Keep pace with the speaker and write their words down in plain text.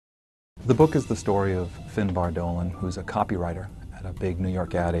The book is the story of Finn Bardolan, who's a copywriter at a big New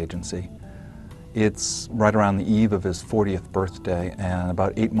York ad agency. It's right around the eve of his 40th birthday and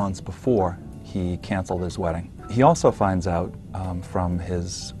about 8 months before he canceled his wedding. He also finds out from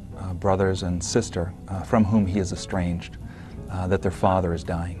his brothers and sister, from whom he is estranged, that their father is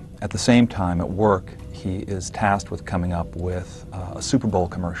dying. At the same time, at work, he is tasked with coming up with a Super Bowl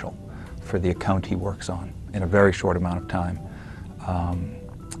commercial for the account he works on in a very short amount of time.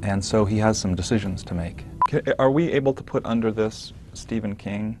 And so he has some decisions to make. Are we able to put under this Stephen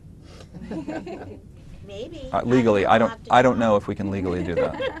King? Maybe. Legally, I don't know if we can legally do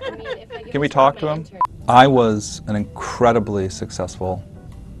that. Can we talk to him? I was an incredibly successful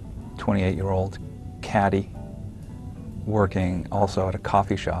 28-year-old caddy working also at a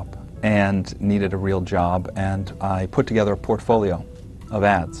coffee shop and needed a real job, and I put together a portfolio of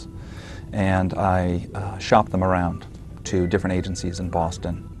ads and I shopped them around to different agencies in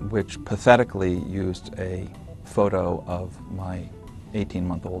Boston, which pathetically used a photo of my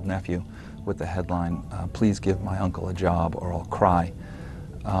 18-month-old nephew with the headline, "Please give my uncle a job or I'll cry."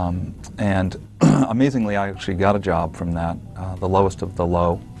 And amazingly, I actually got a job from that, the lowest of the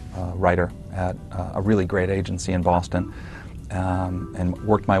low writer at a really great agency in Boston, and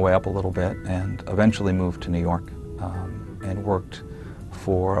worked my way up a little bit and eventually moved to New York and worked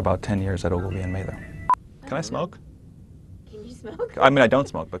for about 10 years at Ogilvy and Mather. Can I smoke? Can you smoke? I mean, I don't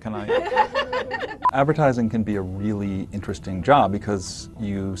smoke, but can I? Advertising can be a really interesting job because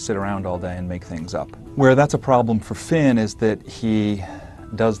you sit around all day and make things up. Where that's a problem for Finn is that he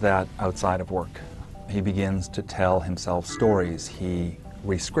does that outside of work. He begins to tell himself stories. He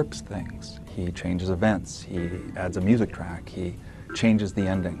rescripts things. He changes events. He adds a music track. He changes the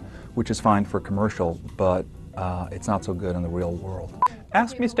ending, which is fine for commercial, but it's not so good in the real world.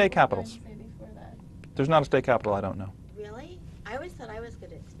 Ask me state capitals. There's not a state capital I don't know. Really? I always thought I was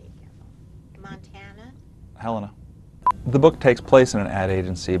good at state capital. Montana? Helena. The book takes place in an ad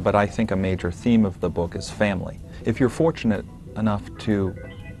agency, but I think a major theme of the book is family. If you're fortunate enough to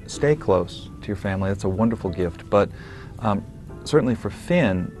stay close to your family, that's a wonderful gift, but certainly for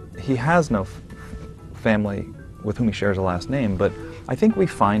Finn, he has no family with whom he shares a last name, but I think we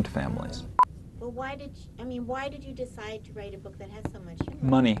find families. Well, why did you decide to write a book that has so much humor?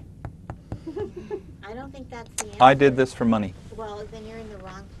 Money. I don't think that's the answer. I did this for money. Well, then you're in the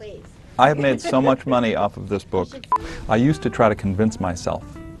wrong place. I have made so much money off of this book. I used to try to convince myself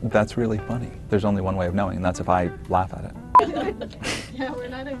that's really funny. There's only one way of knowing, and that's if I laugh at it. Yeah, we're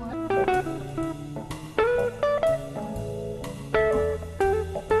not in one.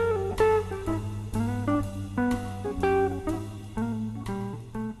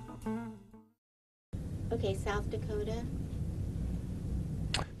 Okay, South Dakota.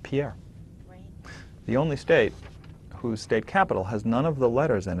 Pierre. Right. The only state whose state capital has none of the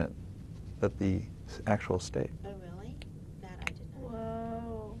letters in it that the actual state. Oh, really? That I did not.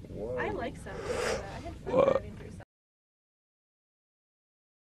 Whoa. I like South Dakota. I had fun Whoa. driving